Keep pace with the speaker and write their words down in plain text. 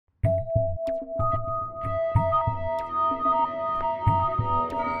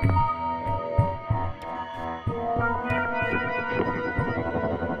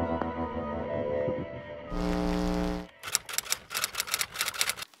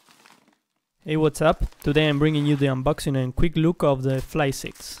Hey, what's up? Today I'm bringing you the unboxing and quick look of the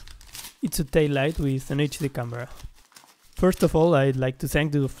Fly6. It's a taillight with an HD camera. First of all, I'd like to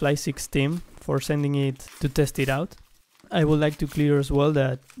thank the Fly6 team for sending it to test it out. I would like to clear as well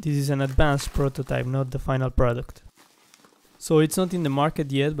that this is an advanced prototype, not the final product. So it's not in the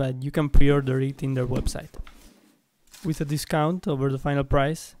market yet, but you can pre-order it in their website with a discount over the final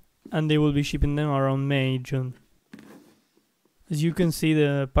price, and they will be shipping them around May, June. As you can see,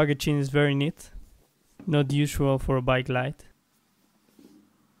 the packaging is very neat, not usual for a bike light.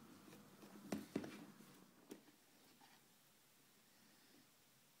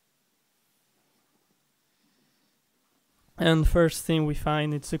 And first thing we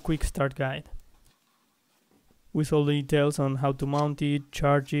find, it's a quick start guide with all the details on how to mount it,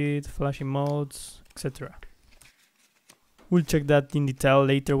 charge it, flashing modes, etc. We'll check that in detail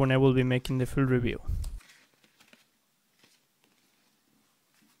later when I will be making the full review.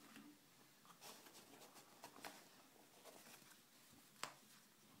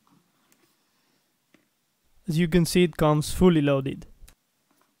 As you can see, it comes fully loaded.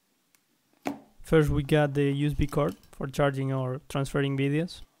 First we got the USB cord for charging or transferring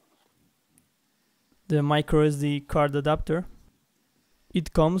videos. The micro SD card adapter.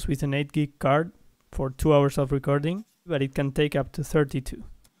 It comes with an 8 gig card for 2 hours of recording, but it can take up to 32.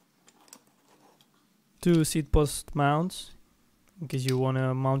 2 seat post mounts, in case you want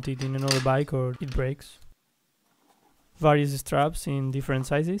to mount it in another bike or it breaks. Various straps in different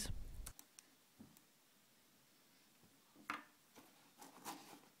sizes.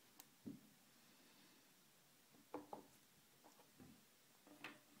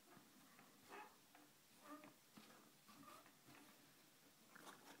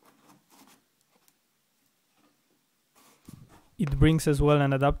 It brings as well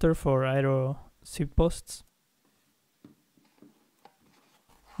an adapter for aero seat posts.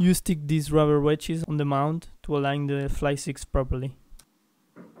 You stick these rubber wedges on the mount to align the Fly6 properly.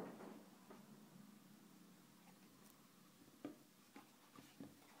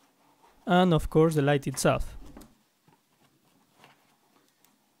 And of course the light itself.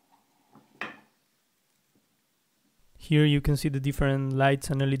 Here you can see the different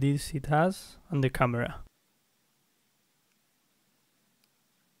lights and LEDs it has and the camera.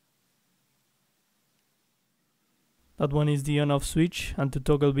 That one is the on-off switch and to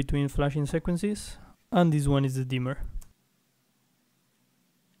toggle between flashing sequences, and this one is the dimmer.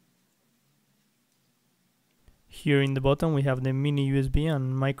 Here in the bottom we have the mini USB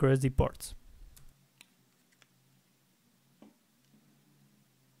and micro SD ports.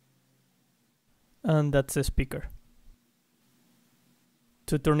 And that's a speaker.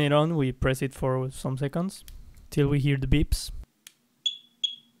 To turn it on, we press it for some seconds till we hear the beeps.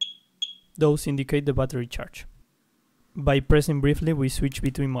 Those indicate the battery charge. By pressing briefly, we switch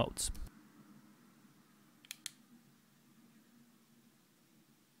between modes.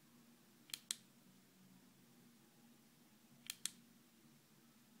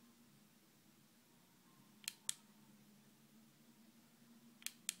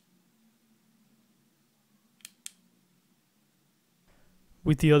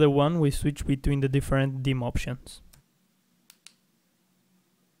 With the other one, we switch between the different dim options.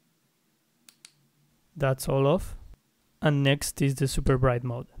 That's all off. And next is the super bright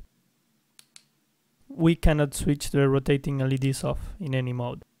mode. We cannot switch the rotating LEDs off in any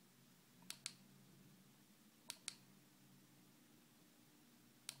mode.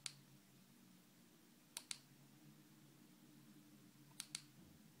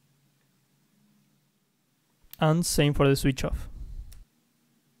 And same for the switch off.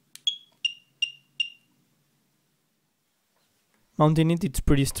 Mounting it's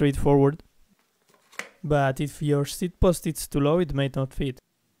pretty straightforward. But if your seat post is too low, it may not fit.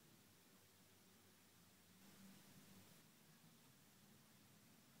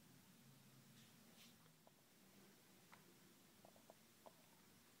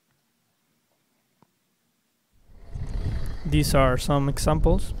 These are some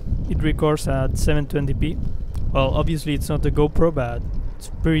examples. It records at 720p. Well, obviously it's not a GoPro, but it's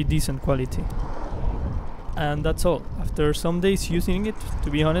pretty decent quality. And that's all. After some days using it, to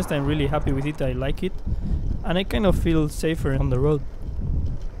be honest, I'm really happy with it. I like it, and I kind of feel safer on the road.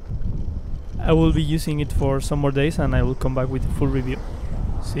 I will be using it for some more days and I will come back with a full review.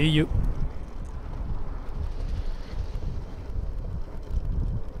 See you!